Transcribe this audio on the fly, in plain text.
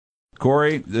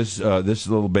Corey, this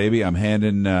little baby, I'm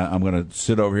handing. I'm going to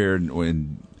sit over here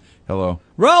and hello.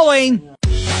 Rolling.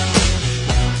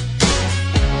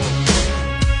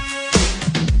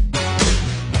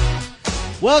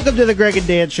 Welcome to the Greg and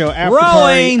Dan Show. After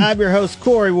Rolling. Party. I'm your host,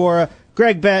 Corey Wara,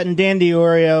 Greg Batten, Dan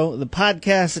DiOrio, the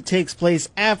podcast that takes place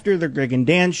after the Greg and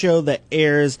Dan Show that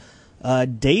airs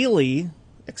daily,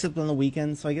 except on the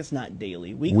weekends, so I guess not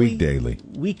daily. Weekdaily.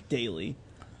 Weekdaily.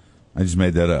 I just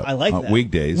made that up. I like that.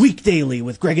 Weekdays. Weekdaily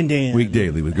with Greg and Dan.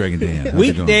 Weekdaily with Greg and Dan. How's it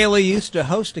Week going? Daily used to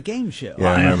host a game show.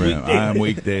 Yeah, I remember that. I'm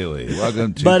Weekdaily.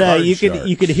 Welcome to But Card you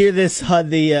Sharks. could hear this on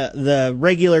the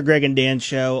regular Greg and Dan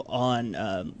Show on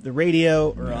the radio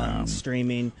or on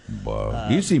streaming. Whoa.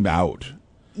 You seem out.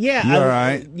 Yeah, You all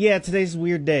right? Yeah, today's a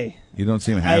weird day. You don't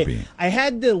seem happy. I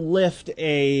had to lift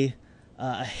a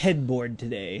headboard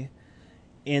today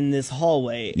in this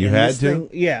hallway. You and had this to? thing-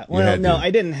 yeah. You Well, had no, to. I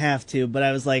didn't have to, but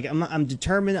I was like, I'm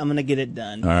determined. I'm going to get it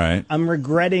done. All right. I'm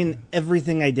regretting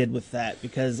everything I did with that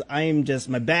because I'm just,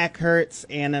 my back hurts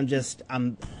and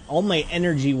all my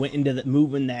energy went into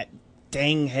moving that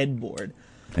dang headboard.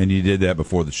 And you did that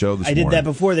before the show this morning. I did that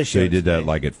before the show So you did that today.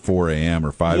 like at 4 a.m.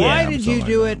 or 5 a.m. Why or did something you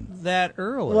do like it that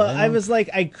early? Well, I was like,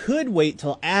 I could wait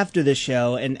till after the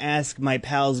show and ask my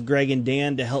pals Greg and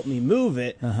Dan to help me move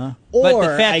it. but Or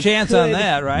the fat I chance could, on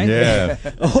that, right? Yeah.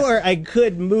 Or I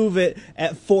could move it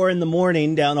at 4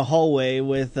 a.m. down a hallway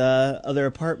with other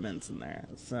apartments in there.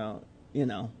 So,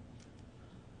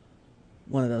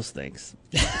 one of those things.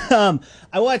 I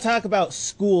want to talk about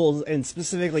schools and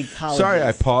specifically colleges. Sorry,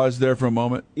 I paused there for a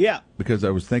moment Yeah. because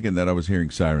I was thinking that I was hearing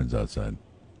sirens outside.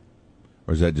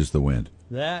 Or is that just the wind?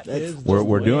 That That's- is We're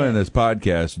the doing way. this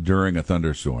podcast during a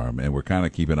thunderstorm, and we're kind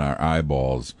of keeping our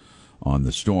eyeballs on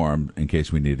the storm in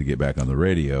case we need to get back on the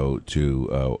radio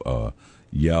to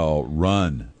yell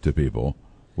 "run" to people,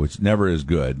 which never is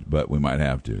good, but we might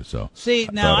have to. So See,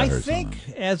 now thought I heard think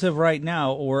something. as of right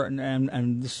now,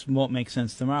 and this won't make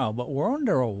sense tomorrow, but we're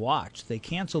under a watch. They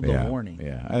canceled the warning.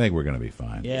 Yeah, I think we're going to be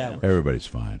fine. Yeah. Everybody's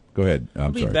fine. Go ahead. I'm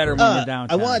It'll be sorry. better Corey. when you're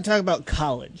downtown. I want to talk about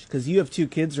college because you have 2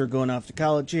 kids who are going off to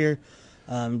college here.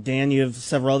 Dan, you have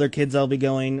several other kids I'll be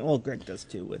going. Well, Greg does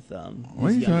too with What are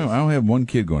his you talking youngest. about? I only have one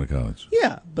kid going to college.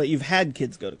 Yeah, but you've had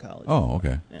kids go to college. Oh,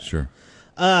 okay. Sure.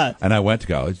 And I went to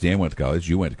college. Dan went to college.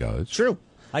 You went to college. True.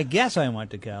 I guess I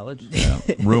went to college. Yeah.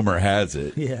 Rumor has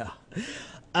it. Yeah.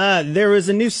 There was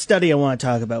a new study I want to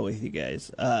talk about with you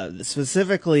guys.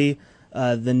 Specifically,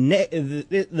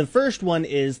 the first one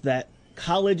is that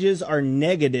colleges are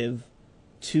negative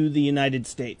to the United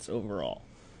States overall.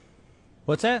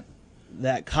 What's that?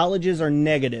 That colleges are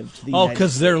negative to the Oh, United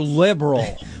because they're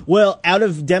liberal. Well, out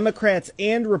of Democrats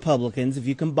and Republicans, if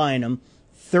you combine them,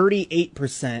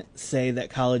 38% say that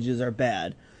colleges are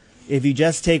bad. If you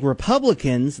just take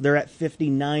Republicans, they're at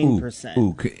 59%.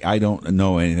 Ooh, I don't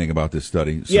know anything about this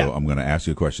study, so Yeah. I'm going to ask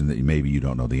you a question that maybe you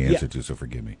don't know the answer to, so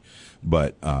forgive me.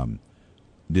 But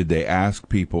did they ask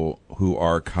people who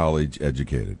are college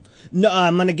educated? No,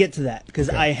 I'm going to get to that because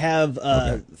Okay. I have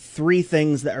 3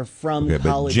 things that are from Okay, but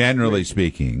college. generally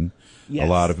speaking, Yes. a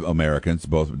lot of Americans,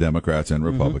 both Democrats and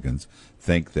Republicans,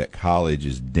 think that college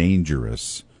is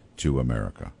dangerous to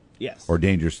America. Yes. Or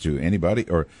dangerous to anybody?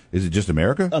 Or is it just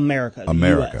America? America. the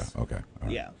America. US. Okay. All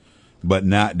right. Yeah. But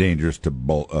not dangerous to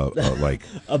like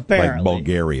Apparently.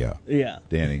 Bulgaria. Yeah.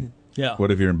 Danny. Yeah. What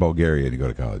if you're in Bulgaria and you go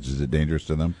to college? Is it dangerous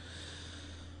to them?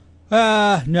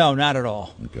 No, not at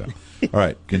all. Okay. All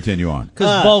right. Continue on.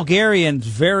 Because Bulgarian's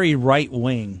very right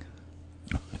wing.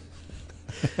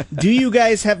 Do you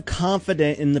guys have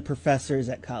confidence in the professors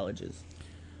at colleges?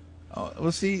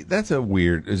 Well, see, that's a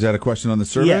weird. Is that a question on the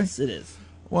survey? Yes, it is.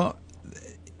 Well,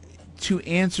 to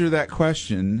answer that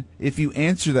question, if you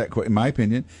answer that question, in my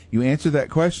opinion, you answer that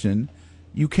question,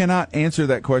 you cannot answer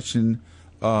that question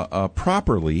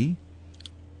properly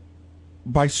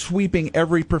by sweeping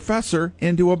every professor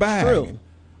into a bag.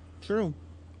 True.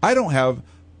 I don't have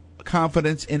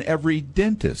confidence in every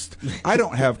dentist. I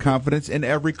don't have confidence in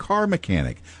every car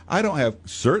mechanic. I don't have,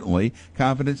 certainly,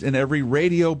 confidence in every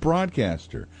radio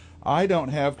broadcaster. I don't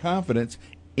have confidence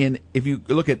in, if you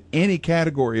look at any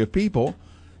category of people,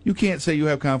 you can't say you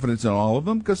have confidence in all of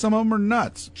them because some of them are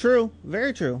nuts. True.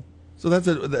 Very true. So that's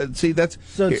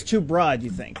So it's too broad, you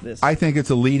think, this? I think it's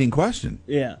a leading question.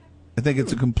 Yeah. I think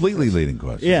it's a completely leading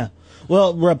question. Yeah.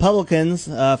 Well, Republicans,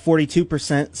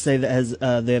 42% say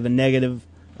that they have a negative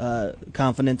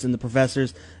confidence in the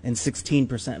professors, and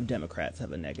 16% of Democrats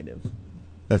have a negative.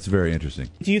 That's very interesting.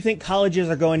 Do you think colleges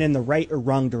are going in the right or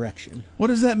wrong direction? What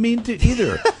does that mean to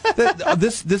either?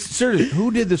 This survey,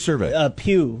 who did the survey?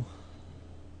 Pew.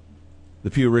 Pew. The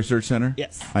Pew Research Center?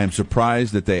 Yes. I am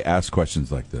surprised that they ask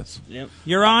questions like this. Yep.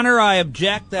 Your Honor, I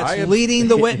object. That's leading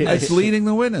the witness. It's leading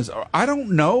the witness. I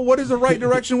don't know. What is the right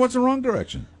direction? What's the wrong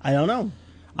direction? I don't know.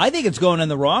 I think it's going in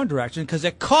the wrong direction because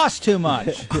it costs too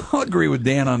much. I'll agree with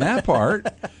Dan on that part.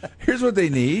 Here's what they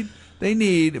need. They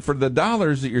need, for the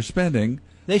dollars that you're spending...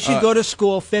 They should go to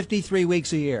school 53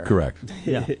 weeks a year. Correct.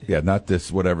 Yeah. Yeah, not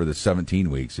this, whatever the 17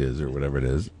 weeks is or whatever it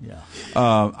is. Yeah.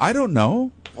 I don't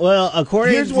know. Well,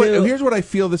 according Here's what I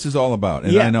feel this is all about.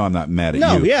 And Yeah. I know I'm not mad at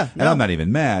No, you. yeah, And I'm not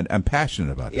even mad. I'm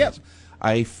passionate about Yep. this.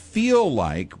 I feel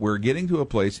like we're getting to a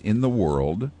place in the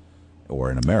world,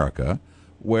 or in America,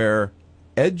 where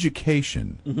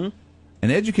education,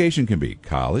 and education can be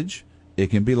college, it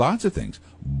can be lots of things.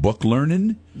 Book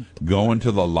learning, going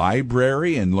to the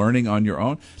library and learning on your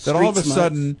own. That all of a Street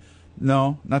sudden,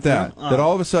 no, not that. No? That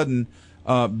all of a sudden,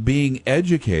 being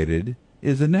educated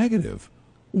is a negative.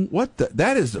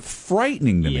 That is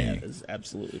frightening to Yeah, me. it's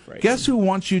absolutely frightening. Guess who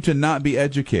wants you to not be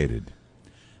educated?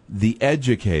 The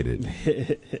educated.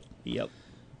 Yep.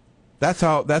 That's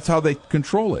how they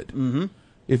control it. Mm-hmm.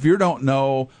 If you don't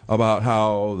know about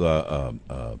how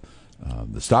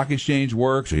the stock exchange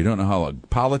works, or you don't know how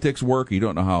politics work, you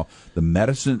don't know how the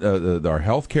medicine, our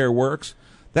health care works,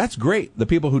 that's great. The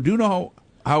people who do know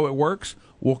how it works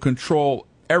will control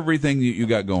everything that you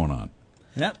got going on.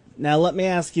 Yep. Now, let me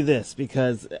ask you this,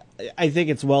 because I think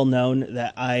it's well known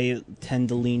that I tend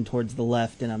to lean towards the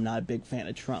left, and I'm not a big fan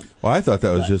of Trump. Well, I thought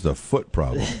that was just a foot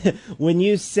problem. When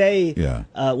you say,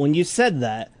 Yeah. when you said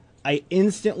that, I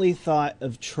instantly thought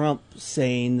of Trump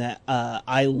saying that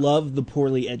I love the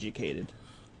poorly educated.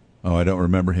 Oh, I don't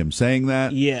remember him saying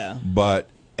that. Yeah. But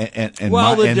and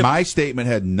Well, my statement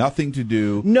had nothing to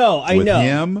do I with know.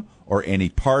 him or any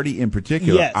party in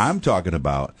particular. Yes. I'm talking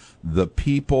about the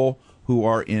people who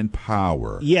are in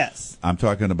power. Yes. I'm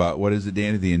talking about, what is it,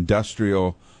 Danny? The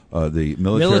industrial, the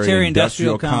military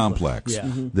Military-industrial complex.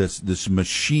 complex. Yeah. This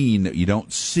machine that you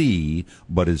don't see,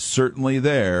 but is certainly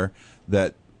there,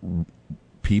 that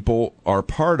people are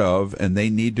part of, and they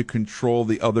need to control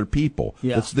the other people.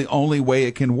 Yeah. That's the only way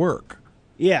it can work.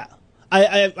 Yeah.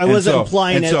 I wasn't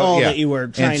implying at all that you were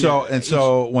trying to... And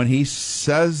so when he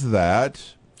says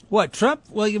that... What Trump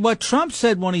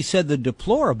said when he said the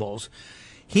deplorables,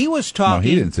 he was talking... No,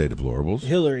 he didn't say deplorables.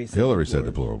 Hillary said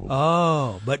deplorables.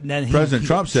 Oh, but then President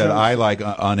Trump said, I like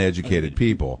uneducated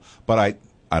people. But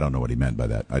I don't know what he meant by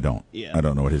that. I don't. Yeah. I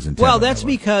don't know what his intent Well, on that that's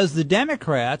was. because the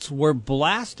Democrats were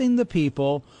blasting the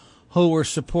people who were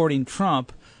supporting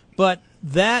Trump, but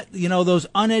those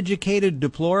uneducated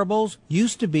deplorables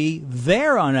used to be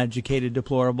their uneducated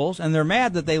deplorables, and they're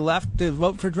mad that they left to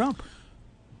vote for Trump.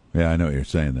 Yeah, I know what you're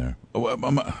saying there.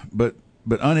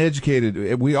 But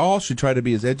uneducated, we all should try to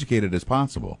be as educated as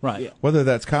possible. Right. Yeah. Whether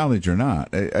that's college or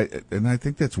not. And I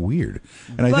think that's weird.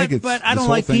 And I think but I don't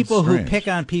like people who pick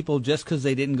on people just because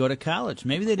they didn't go to college.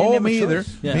 Maybe they didn't have me a either.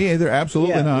 choice. Yeah. Me either.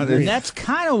 Absolutely Yeah, not. And that's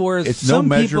kind of where It's some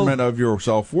no measurement people, of your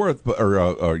self-worth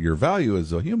or your value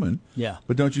as a human. Yeah.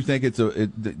 But don't you think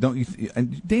don't you?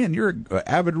 And Dan, you're an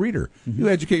avid reader. You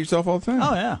educate yourself all the time.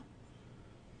 Oh yeah.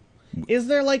 Is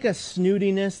there like a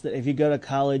snootiness that if you go to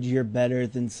college, you're better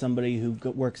than somebody who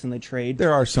works in the trade?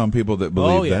 There are some people that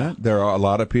believe yeah. that. There are a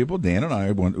lot of people. Dan and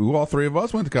I, all three of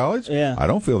us went to college. Yeah. I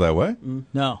don't feel that way.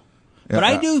 No. But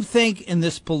I do think in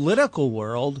this political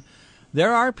world,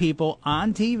 there are people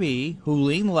on TV who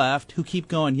lean left who keep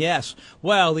going, yes,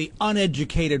 well, the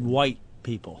uneducated white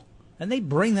people. And they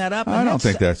bring that up. I don't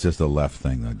think that's just a left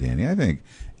thing, though, Danny. I think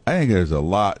there's a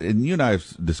lot, and you and I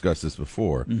have discussed this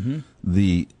before. Mm-hmm.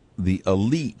 The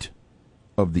elite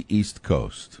of the East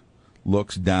Coast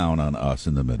looks down on us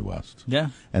in the Midwest. Yeah.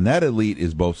 And that elite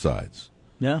is both sides.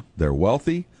 Yeah. They're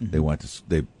wealthy.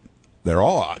 Mm-hmm. They're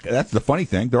all. That's the funny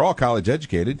thing. They're all college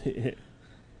educated.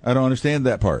 I don't understand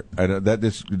that part. That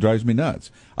just drives me nuts.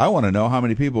 I want to know how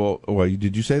many people. Well,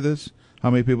 did you say this?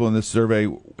 How many people in this survey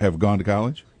have gone to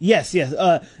college? Yes.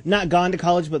 Not gone to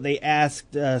college, but they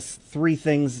asked 3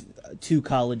 things to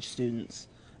college students.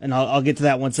 And I'll get to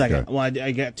that one second. Okay.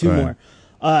 I got 2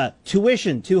 more.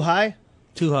 Tuition, too high?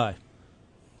 Too high.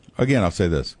 Again, I'll say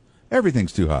this.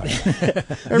 Everything's too high.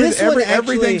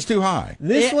 Everything's too high.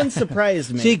 This one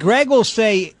surprised me. See, Greg will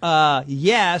say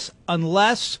yes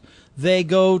unless they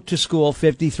go to school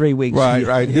 53 weeks. Right.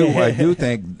 I do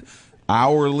think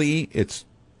hourly it's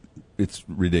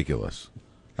ridiculous.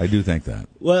 I do think that.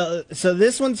 Well, so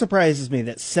this one surprises me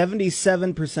that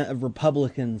 77% of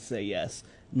Republicans say yes.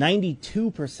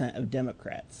 92% of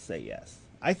Democrats say yes.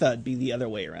 I thought it'd be the other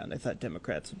way around. I thought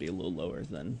Democrats would be a little lower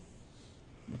than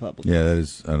Republican. Yeah, that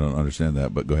is. I don't understand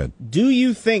that, but go ahead. Do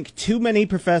you think too many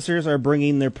professors are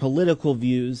bringing their political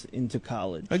views into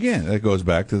college? Again, that goes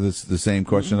back to the same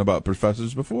question about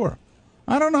professors before.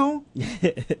 I don't know.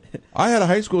 I had a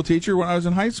high school teacher when I was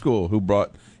in high school who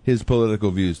brought his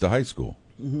political views to high school.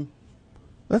 Mm-hmm.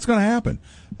 That's going to happen.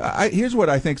 Here's what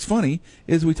I think's funny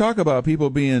is we talk about people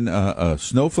being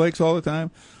snowflakes all the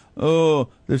time. Oh,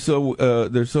 they're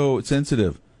so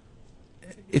sensitive.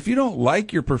 If you don't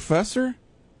like your professor,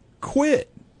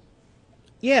 quit.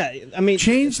 Yeah, I mean,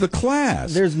 change the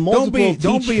class. There's multiple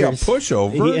Don't be a teachers.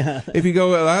 pushover. Yeah. If you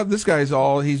go, this guy's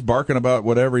he's barking about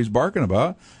whatever he's barking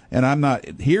about, and I'm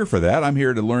not here for that. I'm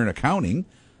here to learn accounting.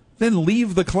 Then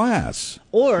leave the class.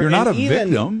 Or you're not a even,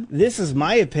 victim. This is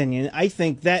my opinion. I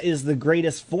think that is the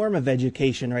greatest form of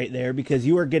education right there, because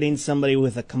you are getting somebody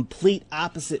with a complete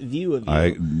opposite view of you.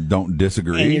 I don't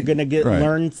disagree. And you're going to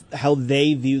learn how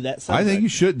they view that subject. I think you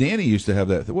should. Danny used to have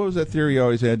that. What was that theory you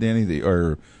always had, Danny?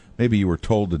 Or maybe you were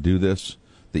told to do this,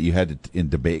 that you had to in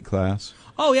debate class?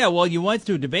 Oh, yeah. Well, you went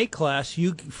through debate class.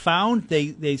 You found,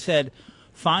 they said,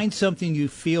 find something you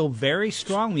feel very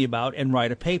strongly about and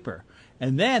write a paper.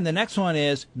 And then the next one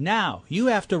is, now you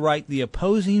have to write the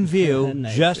opposing view and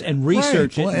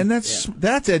research it. Well, and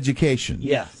that's education.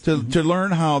 Yeah. To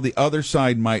learn how the other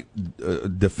side might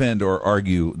defend or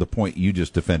argue the point you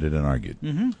just defended and argued.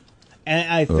 Mm-hmm.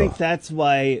 And I think that's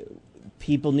why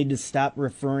people need to stop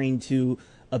referring to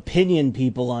opinion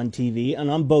people on TV and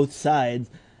on both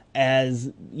sides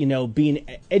as, being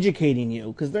educating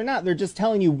you, because they're not. They're just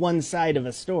telling you one side of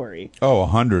a story. Oh,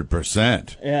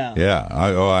 100%. Yeah. Yeah.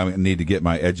 I need to get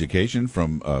my education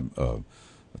from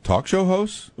talk show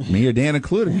hosts, me or Dan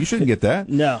included. You shouldn't get that.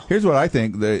 No. Here's what I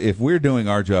think. If we're doing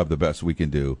our job the best we can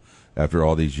do after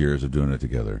all these years of doing it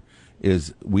together,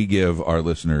 is we give our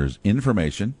listeners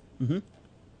information,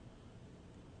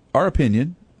 our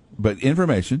opinion, but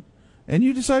information, and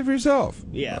you decide for yourself.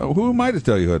 Yeah. Who am I to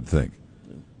tell you what to think?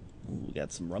 We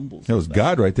got some rumbles. It was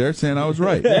God right there saying I was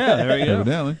right. Yeah, there you go.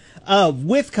 Evidently.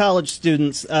 With college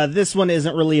students, this one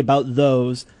isn't really about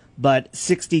those, but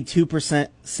 62%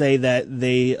 say that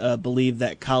they believe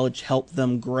that college helped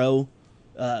them grow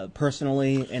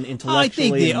personally and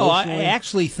intellectually. I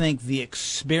actually think the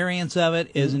experience of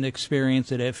it is an experience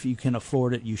that if you can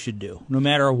afford it, you should do. No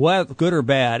matter what, good or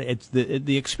bad, it's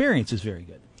the experience is very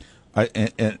good.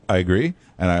 I agree,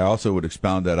 and I also would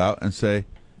expound that out and say,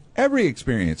 every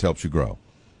experience helps you grow.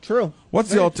 True. What's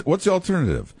the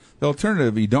alternative? The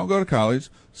alternative, you don't go to college,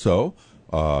 so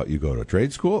you go to a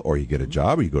trade school, or you get a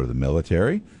job, or you go to the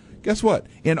military. Guess what?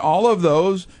 In all of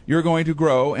those, you're going to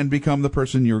grow and become the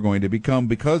person you're going to become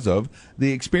because of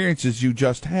the experiences you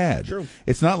just had. True.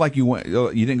 It's not like you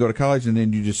didn't go to college and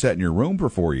then you just sat in your room for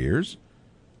 4 years.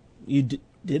 You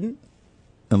didn't?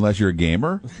 Unless you're a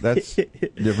gamer, that's a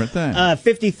different thing.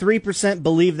 53%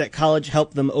 believe that college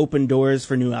helped them open doors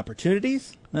for new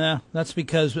opportunities. Yeah, that's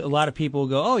because a lot of people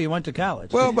go, "Oh, you went to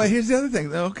college." Well, but here's the other thing.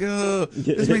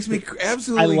 This makes me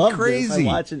absolutely I love crazy. This. I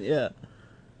watch it. Yeah.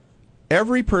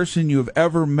 Every person you've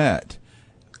ever met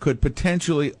could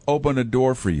potentially open a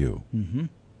door for you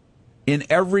in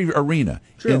every arena.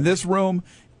 True. In this room,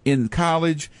 in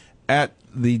college, at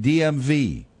the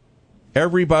DMV.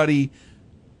 Everybody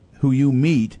who you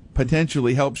meet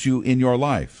potentially helps you in your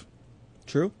life.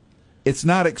 True. It's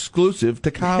not exclusive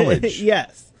to college.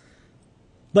 Yes.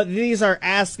 But these are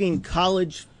asking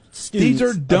college students These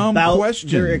are dumb about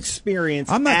questions. their experience.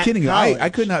 I'm not at kidding you. college. I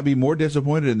could not be more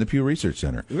disappointed in the Pew Research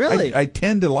Center. Really? I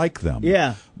tend to like them.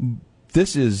 Yeah.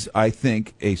 This is, I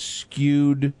think, a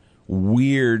skewed,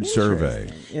 weird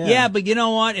survey. Yeah, but you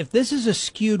know what? If this is a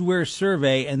skewed, weird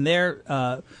survey, and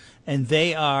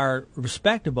they are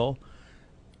respectable,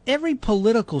 every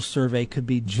political survey could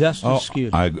be just as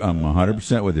skewed. I'm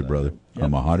 100% with you, brother. Yep.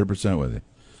 I'm 100% with you.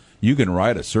 You can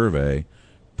write a survey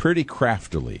pretty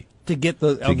craftily to get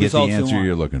the answer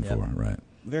you're looking for, right?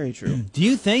 Very true. Do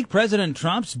you think President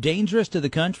Trump's dangerous to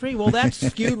the country? Well, that's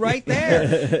skewed right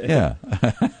there. Yeah.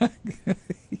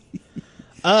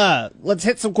 Let's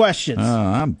hit some questions.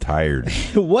 I'm tired.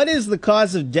 What is the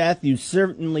cause of death you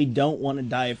certainly don't want to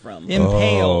die from?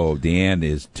 Impaled. Oh, Dan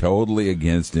is totally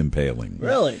against impaling.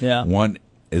 Really? Yeah.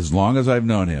 As long as I've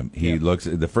known him, he looks.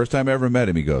 The first time I ever met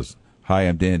him, he goes, "Hi,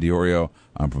 I'm Dan DiOrio.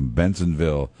 I'm from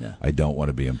Bensonville. Yeah. I don't want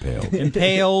to be impaled."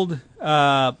 Impaled,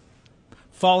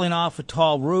 falling off a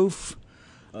tall roof,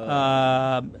 burning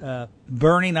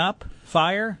up,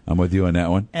 fire, I'm with you on that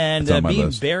one. and It's on my being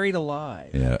list. buried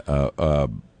alive. Yeah,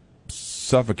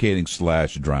 suffocating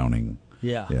 / drowning.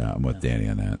 Yeah. Yeah, I'm with Danny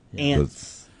on that.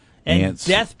 Ants. And Ants.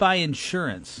 death by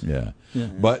insurance. Yeah.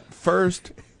 But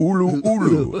first, ulu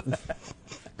ulu.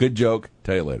 Good joke.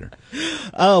 Tell you later.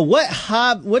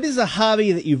 What is a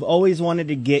hobby that you've always wanted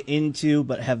to get into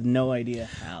but have no idea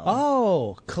how?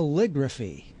 Oh,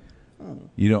 calligraphy.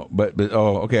 You know, but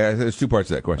okay. There's two parts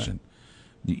to that question.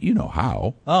 You know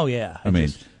how? Oh yeah. I mean,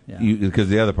 yeah. because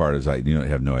the other part is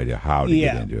have no idea how to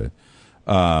get into it.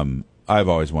 I've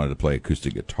always wanted to play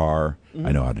acoustic guitar.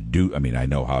 I know how to do. I mean, I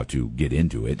know how to get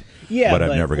into it. Yeah, but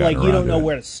I've never gotten around you don't know to it.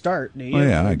 where to start, do you? Oh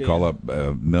yeah, I call up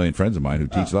a million friends of mine who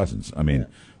teach lessons. I mean,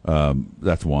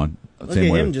 that's one. Look at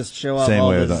him just show off all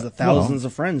the thousands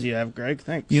of friends you have, Greg.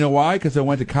 Thanks. You know why? Because I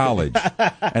went to college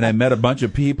and I met a bunch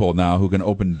of people now who can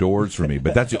open doors for me.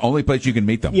 But that's the only place you can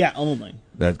meet them. Yeah, only.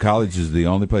 That college is the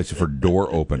only place for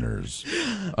door openers.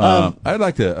 I'd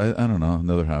like to. I don't know,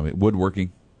 another hobby,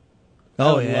 woodworking.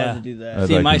 Oh I would yeah, love to do that. I'd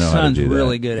See, like my to know how to son's do that.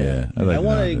 really good at it. I I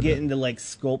want to get into like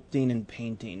sculpting and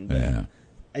painting. But Yeah.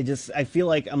 I feel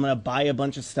like I'm gonna buy a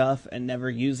bunch of stuff and never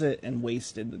use it and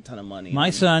wasted a ton of money.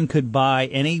 My son could buy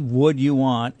any wood you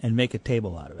want and make a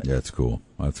table out of it. Yeah, that's cool.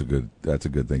 That's a good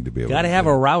thing to be able Got to to have do.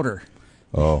 a router.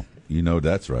 Oh, you know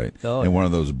that's right. Oh, and yeah. one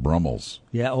of those Brummels.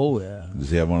 Yeah. Oh yeah. Does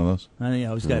he have one of those? I think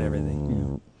he's got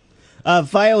everything.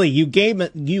 Finally, you gain a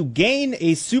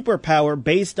superpower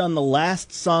based on the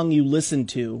last song you listened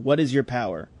to. What is your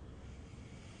power?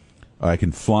 I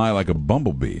can fly like a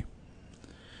bumblebee.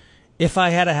 If I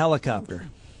had a helicopter.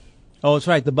 Oh, that's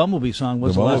right. The Bumblebee song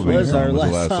was The the last Bumblebee one. Was our was the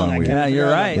last last song? song we I had. Yeah, you're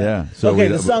right. Yeah. So okay,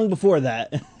 we- the song before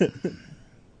that.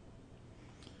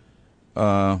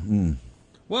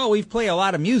 Well, we've played a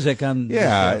lot of music on.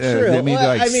 Yeah, the show. True. I mean, Well,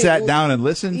 like I mean, sat down and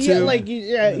listened to. Yeah, like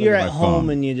you're at at my home phone.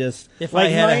 and you just If like I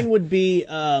had mine a- would be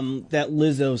that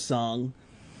Lizzo song,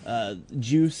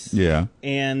 Juice. Yeah.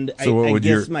 And So what I would guess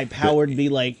your- my power would be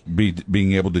like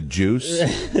being able to juice,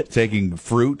 taking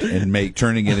fruit and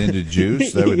turning it into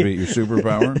juice. That would be your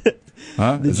superpower,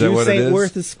 huh? the Is that what juice it ain't is?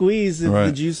 worth a squeeze if the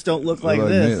Right. juice don't look like me,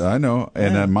 this. I know.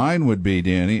 And mine would be,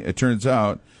 Danny. It turns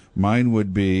out mine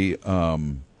would be.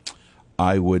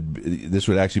 This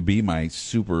would actually be my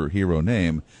superhero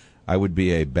name. I would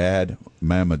be a bad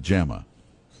mama jamma.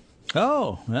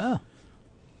 Oh, yeah.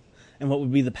 And what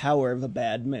would be the power of a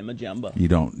bad mama jamba?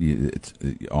 It's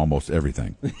almost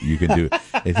everything you can do.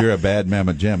 If you're a bad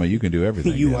mama jamma, you can do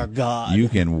everything. You man. are God. You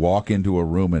can walk into a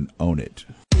room and own it.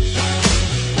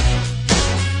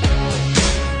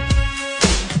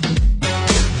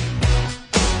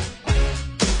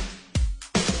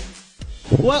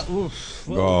 What?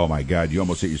 Oh my God! You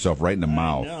almost hit yourself right in the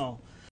mouth. No.